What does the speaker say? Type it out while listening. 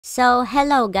So,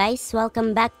 hello guys,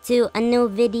 welcome back to a new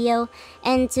video,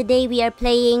 and today we are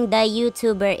playing the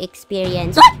YouTuber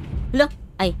experience. What? Hala,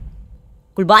 ay,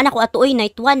 kulbaan ako ato oy,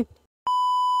 night 1.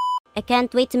 I can't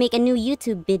wait to make a new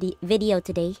YouTube video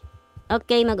today.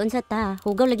 Okay, mag-unsa ta,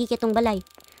 hugaw lagi kitong balay.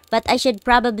 But I should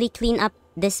probably clean up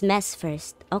this mess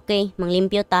first. Okay,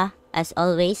 manglimpyo ta, as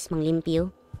always,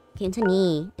 manglimpyo. Okay, unsa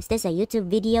ni? Is this a YouTube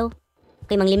video?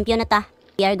 Okay, manglimpyo na ta.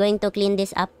 We are going to clean this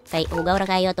up, kay hugaw ra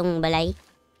kayo tong balay.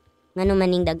 Ngano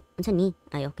maning unsa ni?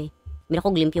 Ay, okay. Mira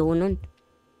ko limpyo nun.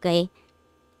 Okay.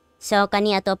 So,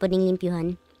 kani ato po ning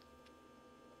limpyuhan.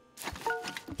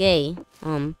 Okay.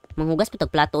 Manghugas pa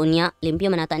tag plato niya. Limpyo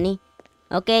man ata ni.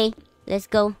 Okay. Let's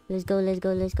go.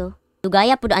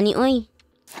 Dugaya po ani oy.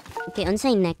 Okay,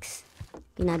 unsay next?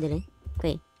 Pinadire.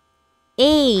 Okay.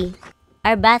 Hey!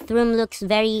 Our bathroom looks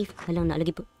very... Halang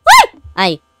nalagi po.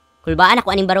 Ay! Kulbaan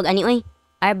ako aning barog ani oy.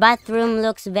 Our bathroom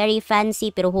looks very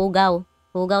fancy pero hugaw.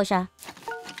 Hugaw siya.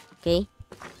 Okay.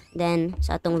 Then,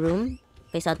 sa atong room.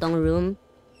 Okay, sa atong room.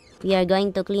 We are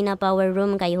going to clean up our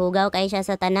room. Kay hugaw kay siya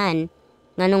sa tanan.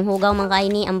 Nganong hugaw man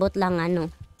kay ni, ambot lang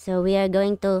ano. So, we are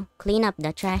going to clean up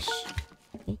the trash.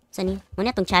 Okay. Saan ni?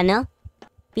 Muna tong channel.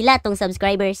 Pila tong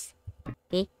subscribers.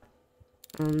 Okay.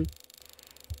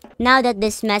 Now that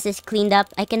this mess is cleaned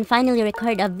up, I can finally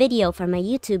record a video for my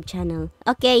YouTube channel.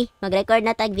 Okay. Mag-record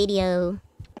na tag video.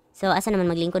 So, asa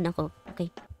naman maglingkod ako? Okay.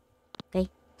 Okay,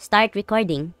 start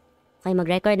recording. Okay,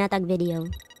 mag-record na tag video.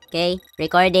 Okay,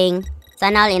 recording.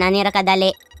 Sana all, inanira ka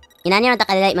dali. Inanira ta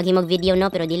ka dali, maghimog video no,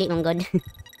 pero dili mong god.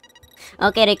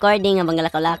 Okay, recording, abang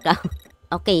galakaw-lakaw.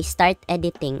 Okay, start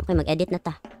editing. Okay, mag-edit na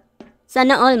ta.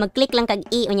 Sana all, mag-click lang kag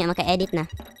i, unya, maka-edit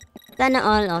na. Sana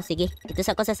all, oh sige. Dito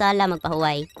sa ko sa sala,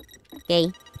 magpahuway.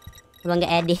 Okay, abang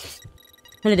ga-edit.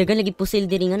 Hala, dagan lagi pusil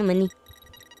diri nga naman ni.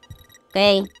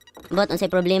 Okay, but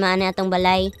unsay problema ani atong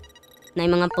balay. Na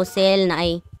mga puzzle na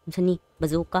ay ni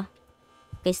bazooka.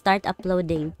 Okay, start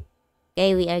uploading.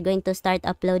 Okay, we are going to start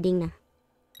uploading na.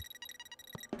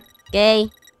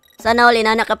 Okay. Sana all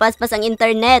inana kapaspas ang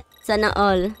internet. Sana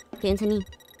all. Okay, unsa ni?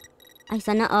 Ay,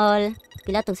 sana all.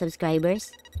 Pila tong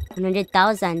subscribers?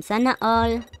 100,000. Sana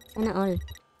all. Sana all.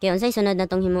 Okay, unsay sunod na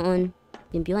tong himuon?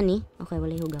 Limpyuhan ni. Okay,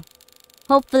 walay hugaw.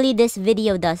 Hopefully this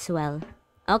video does well.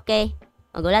 Okay.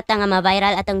 Magulat nga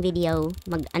ma-viral atong video.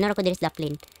 Ano ra ko diri sa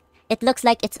Laplin. It looks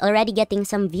like it's already getting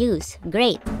some views.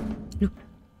 Great.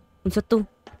 Unsa to?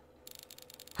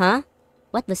 Huh?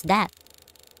 What was that?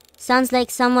 Sounds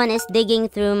like someone is digging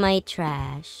through my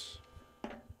trash.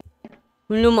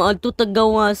 Wala maadto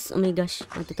tagawas. Oh my gosh,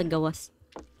 maadto tagawas.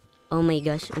 Oh my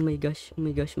gosh, oh my gosh, oh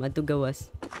my gosh, maadto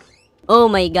gawas. Oh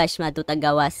my gosh, maadto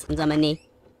tagawas. Unsa man ni?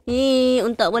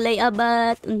 Unta walay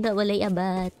abat, unta walay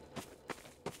abat.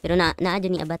 Pero naa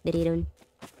ni abat diri ron.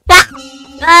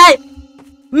 Ay!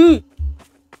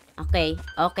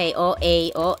 Okay,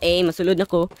 OA, masulod na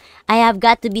ko. I have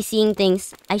got to be seeing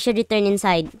things. I should return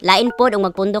inside. Lain pod ang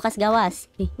magpundo kas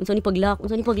gawas. Unsa ni paglock?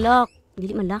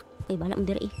 Dili man lock. Okay, bala mo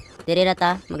diri. Diri ra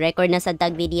ta, mag-record na sa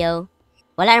tag video.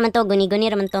 Wala naman to, guni-guni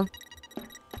raman to.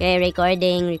 Okay,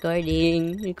 recording.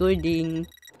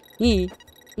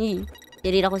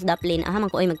 Diri ra ko sa daplin. Aha,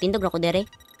 man ko oy magtindog ra ko diri.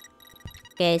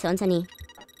 Okay, so unsa ni?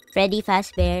 Freddy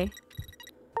Fazbear.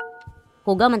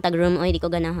 Hugaw man tag room, oy, di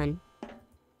ko ganahan.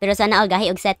 Pero sana all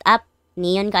gahi og setup.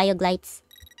 Neon kayo lights.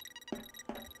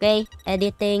 Okay,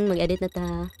 editing. Mag-edit na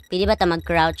ta. Pwede ba ta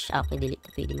mag-crouch? Okay, dili ta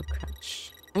pwede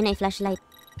mag-crouch. Ay, na-flashlight.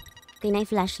 Okay,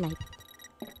 na-flashlight.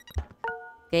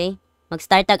 Okay,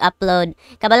 mag-start tag upload.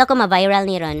 Kabalo ko ma-viral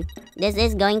ni ron. This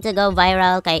is going to go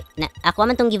viral kay... ako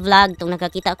man tong gi-vlog. Tong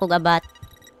nakakita ko gabat.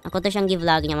 Ako to siyang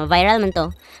gi-vlog niya. Ma-viral man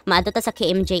to. Maadto ta sa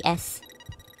KMJS.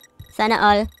 Sana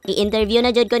all, i-interview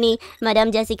na jud ko ni Madam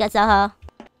Jessica Soho.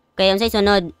 Kaya unsay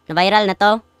sunod, na-viral na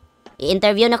to.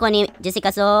 I-interview na ko ni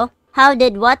Jessica Soho. How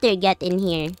did water get in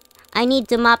here? I need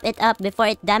to mop it up before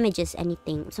it damages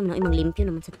anything. So, imang limpyo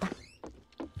naman sa ta.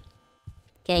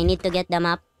 Okay, I need to get the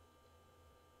mop.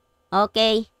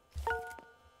 Okay.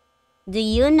 Do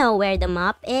you know where the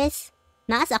mop is?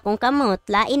 Naas akong kamot,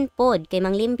 lain pod, kay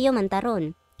mang limpyo man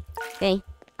taron. Okay.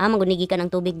 Magunigi ka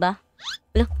ng tubig ba?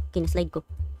 Wala, kinaslide ko.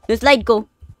 Slide ko.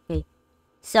 Okay.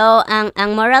 So,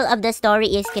 ang moral of the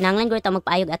story is kinahanglan gud ta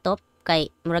magpaayog atop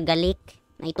kay murag galik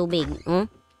na tubig,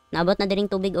 oh. Naabot na diring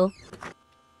tubig, oh.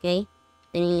 Okay.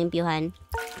 Tining limpyuhan.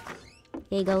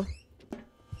 Okay, go.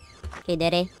 Okay,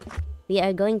 dere. We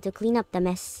are going to clean up the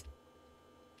mess.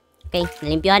 Okay,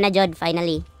 nalimpyuhan na jud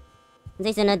finally.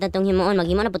 Unsay sunod na tong himuon?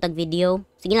 Maghimo na po tag video.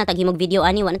 Sige na, taghimog video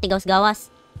ani, wa na tigawas-gawas.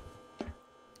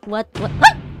 What?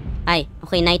 Ay,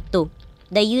 okay, night 2.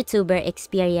 The YouTuber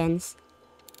experience.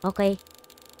 Okay.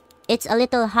 It's a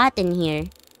little hot in here.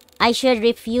 I should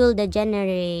refuel the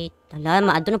generate. Hala,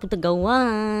 maadto na po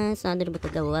tagawas. Maadto na po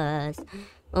tagawas.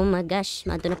 Oh my gosh,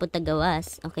 maadto na po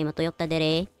tagawas. Okay, matuyok ta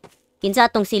dire. Kinsa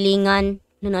atong silingan.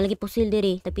 Lagi pusil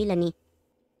dire. Tagpila ni.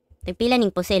 Tagpila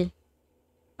ning pusil.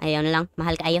 Ayaw na lang,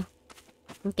 mahal kaayo.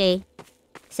 Okay.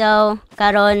 So,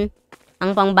 karon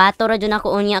ang pangbato ra jud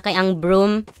ako unya kay ang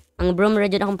broom. Ang broom ra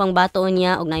jud akong pangbato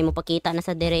unya og naay mo pakita na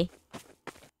sa dire.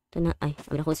 Ito na, ay,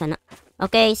 abra ko sana.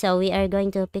 Okay, so we are going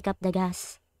to pick up the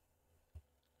gas.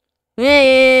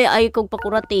 Ay kog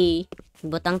pakurati.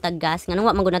 Butang tag gas. Nganong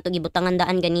wa man gud nato gibutangan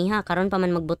daan ganiha, karon pa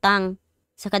man magbutang.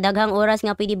 Sa kadaghang oras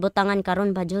nga pwede butangan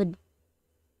karon pa jud.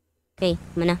 Okay,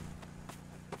 mana.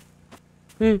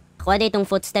 Ako ada itong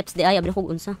footsteps di ay abra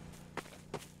kog unsa.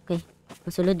 Okay,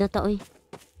 masulod na ta oy.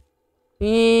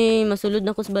 Masulod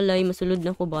na ko sa balay, masulod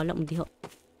na ko bala mo diha.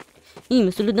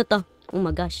 Masulod na ta. Oh my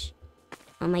gosh.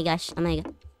 Oh my gosh, oh my god.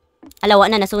 Alawa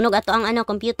na nasunog ato ang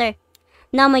computer.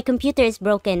 Now my computer is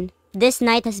broken. This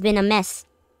night has been a mess.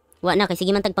 Wa na kay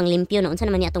sige man tag panglimpyo no unsa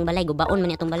naman ni atong balay, gubaon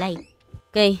man ni atong balay.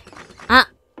 Okay.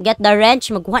 Get the wrench,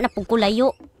 magkuha na pug ko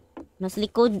layo. Nas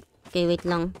likod. Okay, wait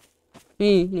lang.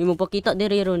 Hindi mo pakita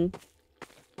diri ron.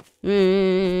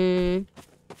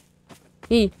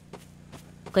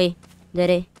 Okay,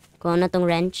 dere. Kuha na tong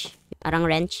wrench. Arang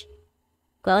wrench.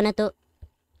 Kuha na to.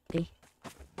 Okay.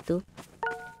 Ito.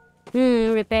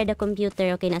 Repair the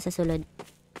computer. Okay, nasa sulod.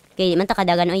 Okay, man ta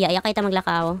kadagan. O, iya kay ta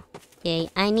maglakaw. Okay,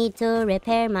 I need to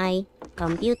repair my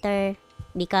computer.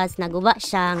 Because naguba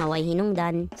siya, ngaway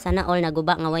hinungdan. Sana all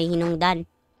naguba, ngaway hinungdan.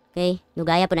 Okay,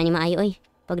 dugaya po na ni maayo. Oy,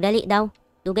 pagdali daw.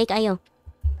 Dugay kaayo.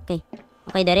 Okay.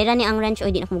 Okay, darira ni ang wrench.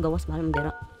 Oy, di na ko magawas. Bahala mo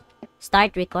dira.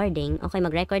 Start recording. Okay,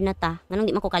 mag-record na ta. Nganong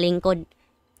di man ko kalingkod.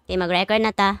 Okay, mag-record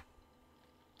na ta.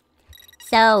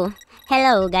 So,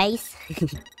 hello guys.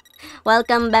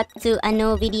 Welcome back to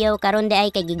ano video. Karon de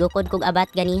ay kay gigukod kog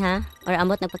abat ganiha. Or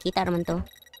ambot nagpakita raman to.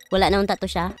 Wala na unta to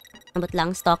siya. Ambot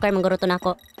lang. Stalker, mangguro to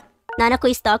nako. Nana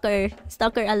ko stalker.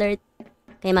 Stalker alert.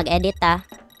 Okay, mag-edit ta.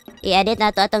 I-edit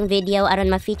na to atong video aron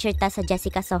ma-feature ta sa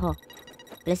Jessica Soho.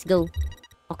 Let's go.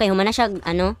 Okay, humana siya,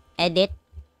 edit.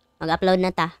 Mag-upload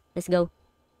na ta. Let's go.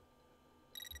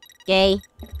 Okay.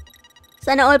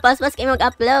 Sana all paspas kay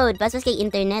mag-upload. Paspas kay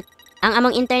internet. Ang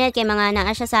among internet kay mga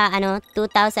naa siya sa 2000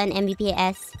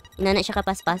 Mbps. Ina na siya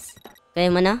kapaspas.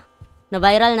 Kaya mo na.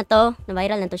 Na-viral na to.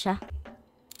 Na-viral na to siya.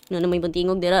 Ano may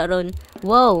buntingog dira ron.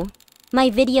 Wow.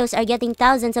 My videos are getting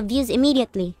thousands of views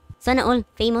immediately. Sana all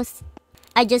famous.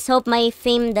 I just hope my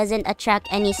fame doesn't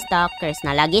attract any stalkers.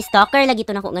 Na lagi stalker lagi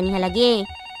to nako ganiha lagi.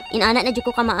 Inana na jud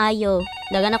ko ka maayo.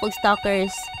 Dagan ako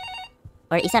stalkers.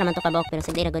 Or isa naman to kabawak pero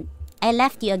sige ra good. I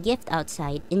left you a gift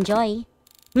outside. Enjoy.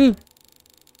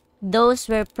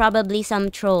 Those were probably some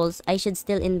trolls. I should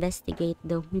still investigate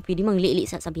though. May pwede mang liili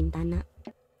sa bintana.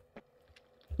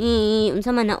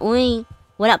 Unsa man na oy.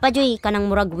 Wala pa joy kanang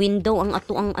murag window ang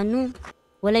ato ang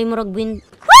Walay murag window.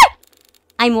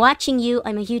 I'm watching you.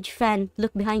 I'm a huge fan.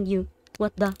 Look behind you.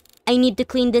 What the? I need to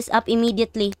clean this up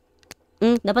immediately.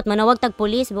 Dapat manawag tag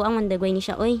pulis. Buang mandagway ni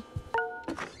siya oy.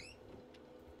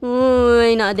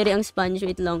 Uy, naadiri ang sponge.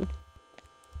 Wait lang.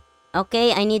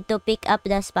 Okay, I need to pick up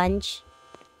the sponge.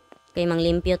 Okay,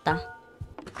 manglimpyo ta.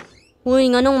 Uy,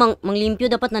 nganong manglimpyo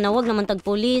dapat nanawag naman tag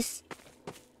pulis.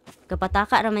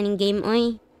 Kapataka raman ng game,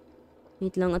 oy.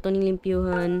 Wait lang, ato ning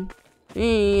limpyuhan.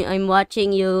 I'm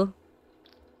watching you.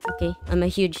 Okay, I'm a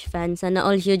huge fan. Sana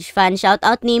all huge fan. Shout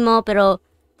out nimo, pero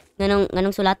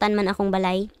nganong sulatan man akong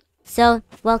balay. So,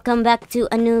 welcome back to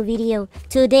a new video.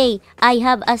 Today, I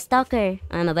have a stalker.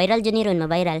 Maviral dyan ni ron,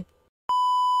 maviral.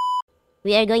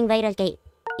 We are going viral kay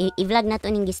i-vlog na to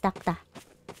ning gistak ta.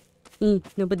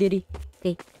 Napadiri.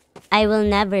 Okay. I will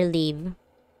never leave.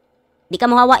 Di ka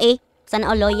mahawa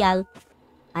Sana all loyal.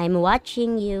 I'm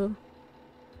watching you.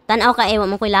 Tanaw ka wa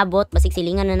mo ko'y labot. Basig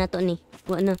silingan na to ni.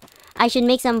 I should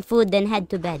make some food then head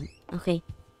to bed. Okay.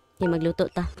 Okay, magluto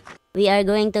ta. We are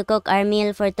going to cook our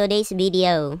meal for today's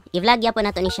video. I-vlog ya po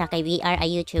na to ni siya kay we are a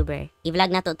YouTuber.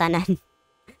 I-vlog na to tanan.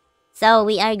 So,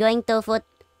 we are going to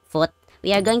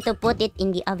we are going to put it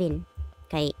in the oven.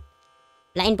 Kay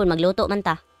lain po magluto man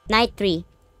ta. Night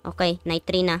 3. Okay, night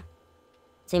 3 na.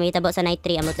 Kasi may tabo sa night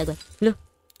 3 amot lagoy. Lo.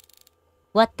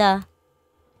 What the?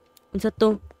 Unsa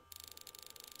to?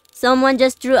 Someone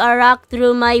just threw a rock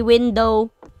through my window.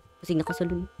 Kasi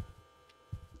nakasulun.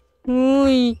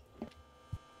 Uy.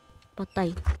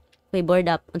 Patay. Okay, board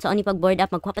up. Unsa ni pag board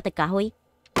up magkuha pa tag kahoy.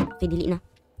 Okay, dili na.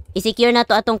 I-secure na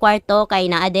to atong kwarto kay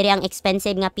naa diri ang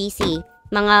expensive nga PC.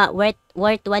 Mga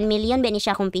worth 1 million ba ni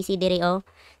siya kung PC diri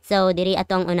So diri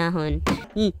atong unahon.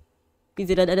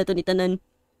 Kisirada na to ni tanan.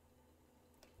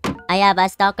 I have a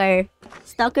stalker.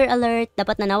 Stalker alert.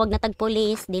 Dapat nanawag na tag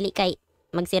police. Dili kay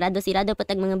magsirado-sirado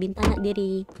patag mga bintana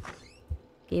diri.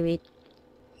 Okay, wait.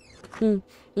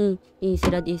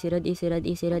 Sirad.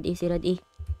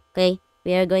 Okay,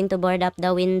 we are going to board up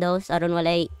the windows aron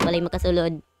walay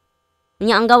makasulod.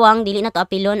 Nya ang gawang dili na to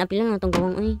apilon na tong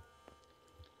gawang oy.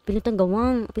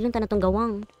 Apilon ta na tong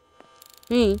gawang.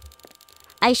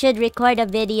 I should record a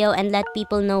video and let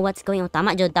people know what's going on.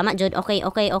 Tama jud. Okay.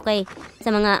 Sa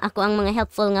mga ako ang mga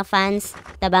helpful nga fans,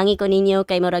 tabangi ko ninyo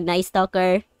kay murag na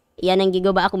stalker. Iyan ang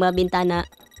gigoba ako mga bintana.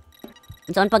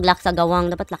 Unsaon paglak sa gawang,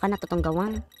 dapat lakan na to tong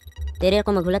gawang. Dere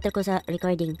ako maghulat ako sa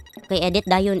recording. Okay, edit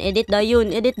dayon.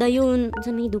 Unsa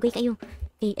may dugay kayo?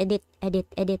 Okay, edit.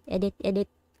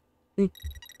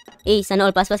 Sana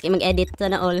all paspas kay mag-edit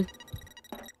sana all.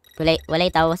 Walay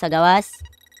tawo sa gawas.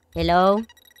 Hello.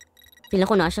 Pila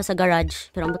ko na siya sa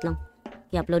garage. Pero ambot lang.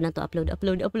 I-upload na to. Upload.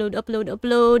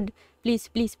 Please.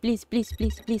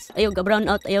 Ayaw ka brown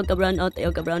out.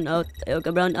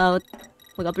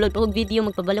 Mag-upload pa kong video.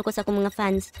 Magpabalo ko sa akong mga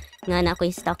fans. Nga na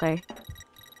ako'y stalker.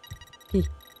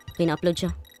 Okay, na-upload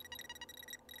siya.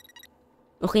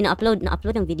 Okay, na-upload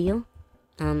ang video.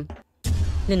 Na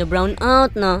brown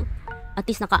out na.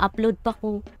 At least naka-upload pa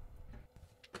ko.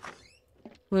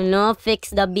 Wala,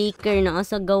 fix the beaker na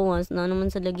sa gawas. Na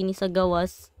naman sa lagi ni sa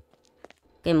gawas.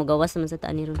 Okay, magawas naman sa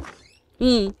taan ni Ron.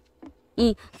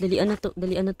 Dalian na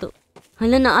to.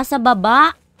 Hala, naa sa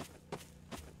baba.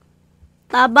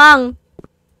 Tabang,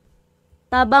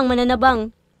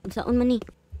 mananabang. Saan man ni?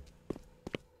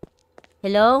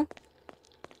 Hello?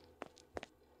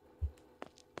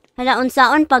 Hala,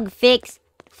 unsaon pag fix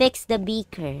the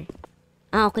beaker.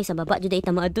 Okay, sa baba. Juday,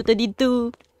 tamaad to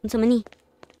dito. Unsa man ni?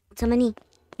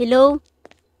 Hello?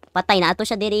 Patay na ato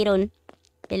siya diri ron.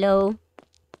 Hello,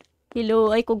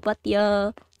 ay kog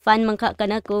patya. Fan man ka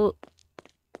kanako.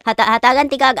 Hatagan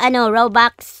tigag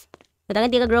Roblox.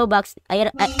 Ay.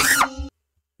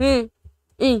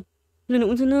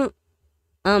 Lunoon sana.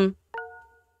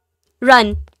 Run.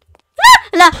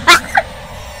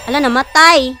 Ala,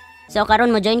 namatay. So karon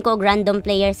mo join ko og random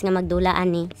players nga magdulaan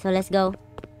ni. So let's go.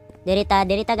 Dirita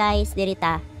guys,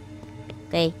 dirita.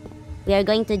 Okay. We are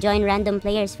going to join random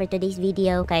players for today's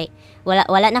video. Kay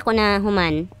wala na ko na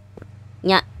human.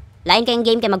 Nya, lain kayong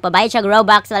game kay magpabayad siya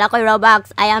Roblox. Wala ko'y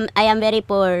Roblox. I am very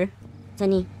poor.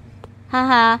 Sani?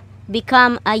 Haha,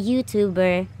 become a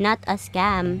YouTuber, not a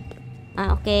scam.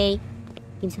 Okay.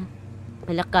 Kinsa?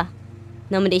 Wala ka.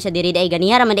 Naman day siya diri day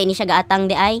ganihara man day ni siya gaatang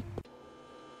di ay.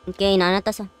 Okay,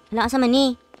 naanata sa. Hala asa man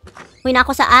ni? Uy na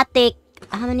ako sa attic.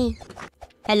 Man ni.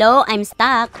 Hello, I'm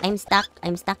stuck in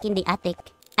the attic.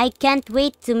 I can't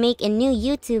wait to make a new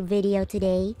YouTube video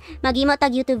today. Maghimo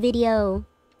tag YouTube video.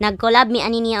 Nag-collab mi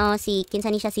ani niya si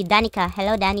kinsa ni siya si Danica.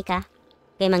 Hello Danica.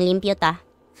 Okay, manglimpyo ta.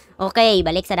 Okay,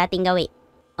 balik sa dating gawi.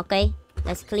 Okay,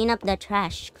 let's clean up the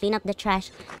trash.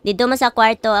 Dito mo sa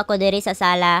kwarto, ako diri sa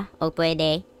sala. O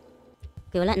pwede.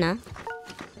 Okay, wala na.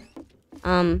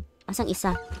 Asang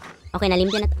isa? Okay,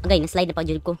 nalimpyo na. Okay, na-slide na pa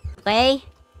jud ko. Okay,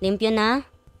 limpyo na.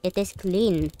 It is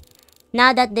clean.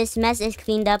 Now that this mess is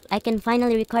cleaned up, I can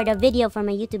finally record a video for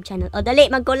my YouTube channel. O dali,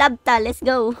 mag-collab ta. Let's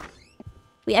go.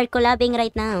 We are collabing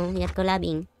right now.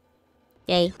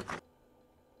 Okay.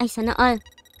 Ay, sana all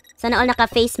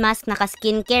naka-face mask,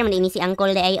 naka-skincare. Manini si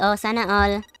Uncle de ay. Sana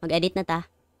all. Mag-edit na ta.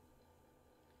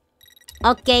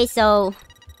 Okay, so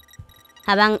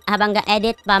habang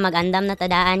ga-edit pa, mag-andam na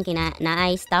tadaan. Kina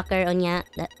naay stalker on niya.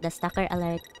 The stalker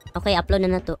alert. Okay, upload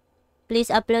na to. Please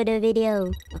upload the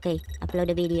video. Okay, upload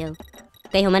the video.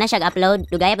 Okay, humana siya upload.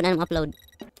 Dugaya pa na upload.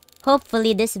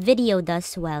 Hopefully this video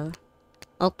does well.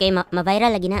 Okay,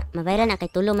 ma-viral lagi na. Ma-viral na kay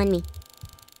tulo man mi.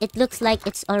 It looks like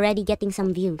it's already getting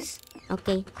some views.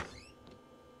 Okay.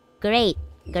 Great.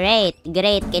 Kay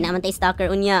naman tay stalker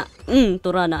unya.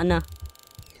 Tura na ana.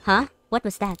 Huh? What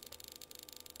was that?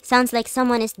 Sounds like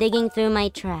someone is digging through my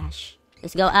trash.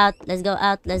 Let's go out.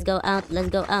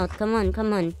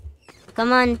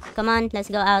 Come on,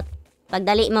 let's go out.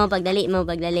 Pagdali mo.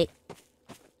 Okay,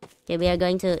 we are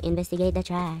going to investigate the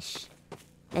trash.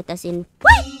 Let us in.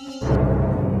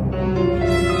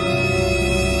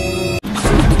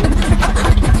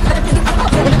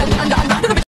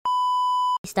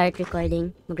 Start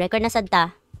recording. Mag-record na sad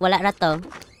ta. Wala ra to.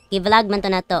 I-vlog man to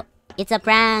na to. It's a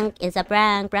prank.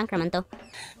 Prank raman to.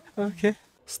 Okay.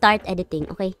 Start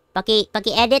editing. Okay.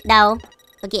 Paki-edit daw.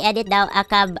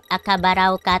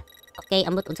 Akabaraw kat. Okay,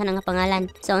 ambot unsa na nga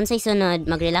pangalan. So unsay sunod,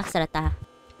 mag-relax ra ta.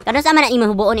 Kano sa man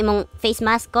imong hubuon imong face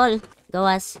mask call.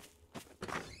 Gawas.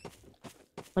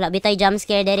 Wala bitay jump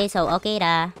scare dere, so okay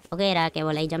ra kay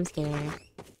walay jump scare.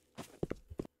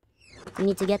 We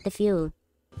need to get the fuel.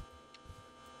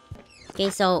 Okay,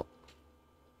 so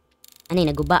anay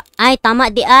naguba. Ay,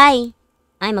 tama di ay.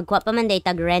 Ay, magkuha pa man day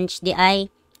tag wrench di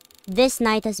ay. This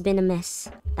night has been a mess.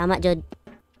 Tama, Jod.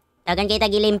 Dagan kay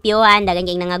tagilimpyohan, dagan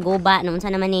kay nangaguba. Noon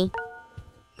sa naman eh.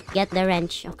 Get the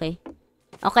wrench. Okay.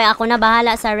 Okay, ako na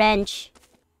bahala sa wrench.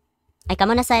 Ay,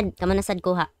 kamo na sad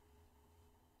kuha.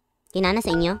 Kinana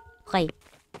sa inyo? Okay.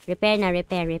 Repair na,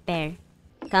 repair.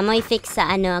 Kamoy fix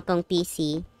sa akong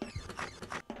PC.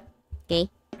 Okay?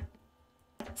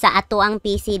 Sa ato ang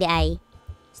PC di ay.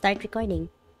 Start recording.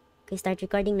 Okay, start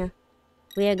recording na.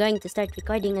 We are going to start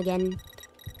recording again.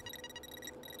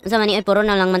 Unsa man ni puro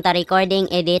na lang man ta recording,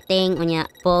 editing, unya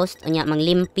post, unya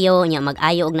manglimpyo, unya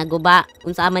mag-ayo og naguba.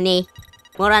 Unsa man ni?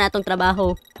 Mura na tong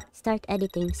trabaho. Start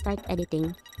editing.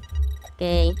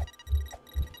 Okay.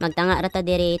 Magtanga rata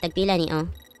diri tagpila ni oh.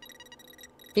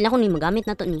 Pila ko ni magamit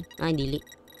na to ni. Ay dili.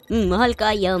 Mahal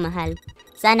kayo, mahal.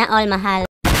 Sana all mahal.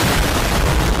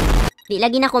 Di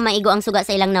lagi na ko maigo ang suga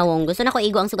sa ilang nawong. Gusto na ko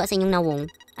igo ang suga sa inyong nawong.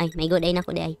 Ay, maigo day na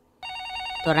ko day.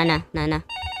 Tora na, nana.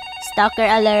 Stalker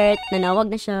alert. Nanawag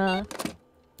na siya.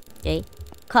 Okay.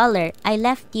 Caller, I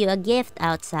left you a gift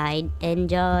outside.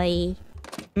 Enjoy.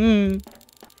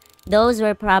 Those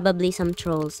were probably some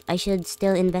trolls. I should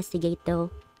still investigate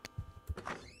though.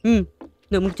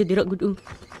 Namang dira gud.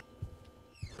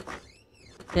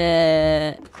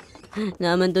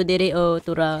 Naman to dire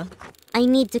tura. I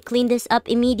need to clean this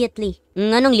up immediately.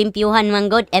 Nganong limpyuhan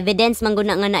manggod? Evidence manggod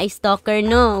na nga na stalker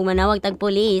no. Manawag tag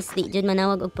police. Di jud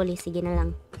manawag og police. Sige na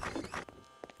lang.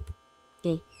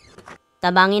 Okay.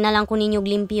 Tabangin na lang ko ninyo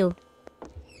limpyo.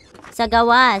 Sa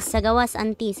gawas,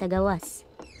 auntie, sa gawas.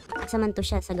 Asa man to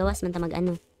siya? Sa gawas man ta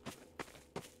mag-ano.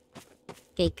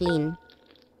 Okay, clean.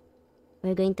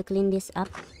 We're going to clean this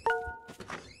up.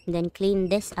 And then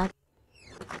clean this up.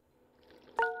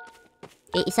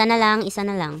 Okay, isa na lang.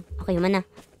 Okay, man na.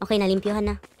 Okay, nalimpyuhan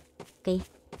na. Okay.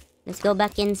 Let's go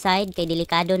back inside. Kay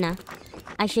delikado na.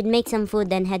 I should make some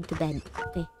food then head to bed.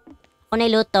 Okay. Ako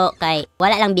na iluto kay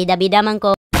wala lang bida-bida man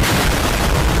ko.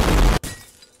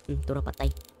 Tura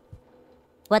patay.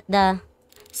 What the?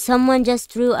 Someone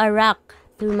just threw a rock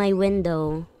through my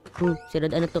window.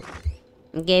 Sirad ano to?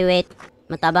 Okay, wait.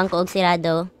 Matabang ko og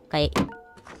sirado. Kay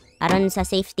aron sa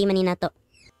safety man na to.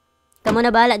 Kamo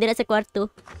na bahala dira sa kwarto.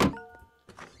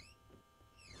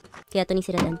 Kaya to ni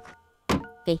siradan.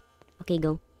 Okay. Okay,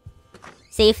 go.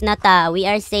 Safe na ta. We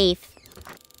are safe.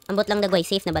 Ambot lang dagway.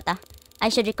 Safe na ba ta? I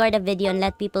should record a video and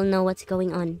let people know what's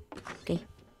going on. Okay.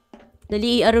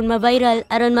 Dali, aron ma-viral.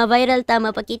 Aron ma-viral ta.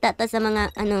 Mapakita ta sa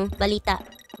mga, balita.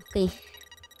 Okay.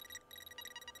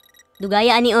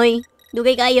 Dugaya ani, oy.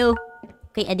 Dugay kayo.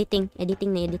 Okay, editing.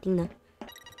 Editing na.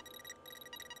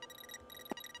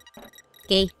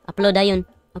 Okay, upload ayon.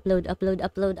 Upload.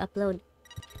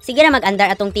 Sige na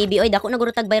mag-andar atong TV. Oy, dako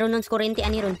nagurutag bayron nun sa kuryente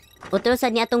ani ron. Utol sad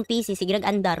ni atong PC. Sige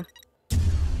nag-andar.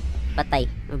 Patay.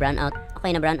 Na-brown out. Okay,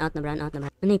 na-brown out.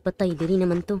 Anay, patay. Diri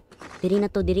naman to. Diri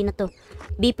na to.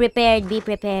 Be prepared.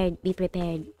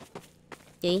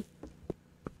 Okay.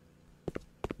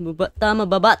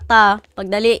 Mababa ta.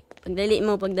 Pagdali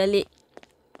mo.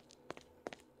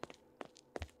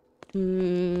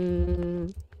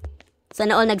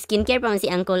 Sana all nag-skincare pa man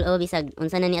si Uncle O. Bisag,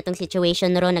 unsa na ni atong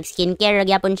situation ro. Nag-skincare,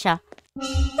 ragyapon siya.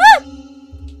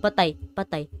 Patay.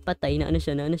 Na ano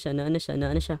siya.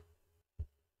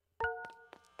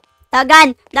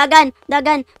 Dagan. Run.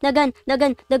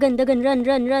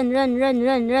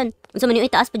 Unsa man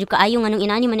ni taas pa jud kaayo nganong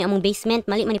inani man ni among basement,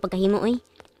 mali man ni pagkahimo oy.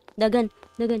 Dagan.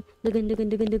 Okay.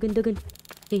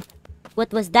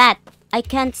 What was that? I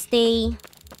can't stay.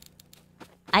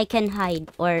 I can hide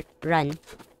or run.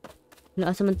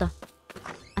 Asa man ta?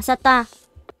 Asa ta?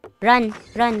 Run.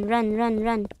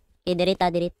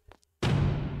 Dirit.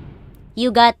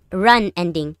 You got run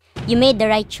ending. You made the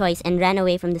right choice and ran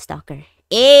away from the stalker.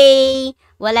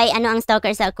 Walay ang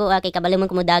stalker sa ako kay kabalo man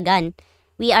kumudagan.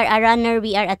 We are a runner,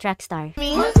 we are a track star.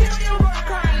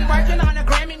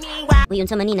 Uy,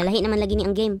 unsa man ni? Nalahi naman lagi ni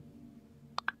ang game.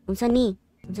 Unsa ni?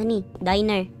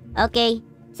 Diner. Okay.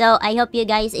 So, I hope you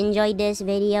guys enjoyed this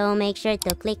video. Make sure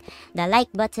to click the like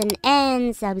button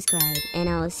and subscribe. And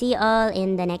I will see you all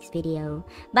in the next video.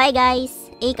 Bye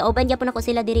guys! Kauban gyapon ako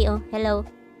sila diri oh. Hello.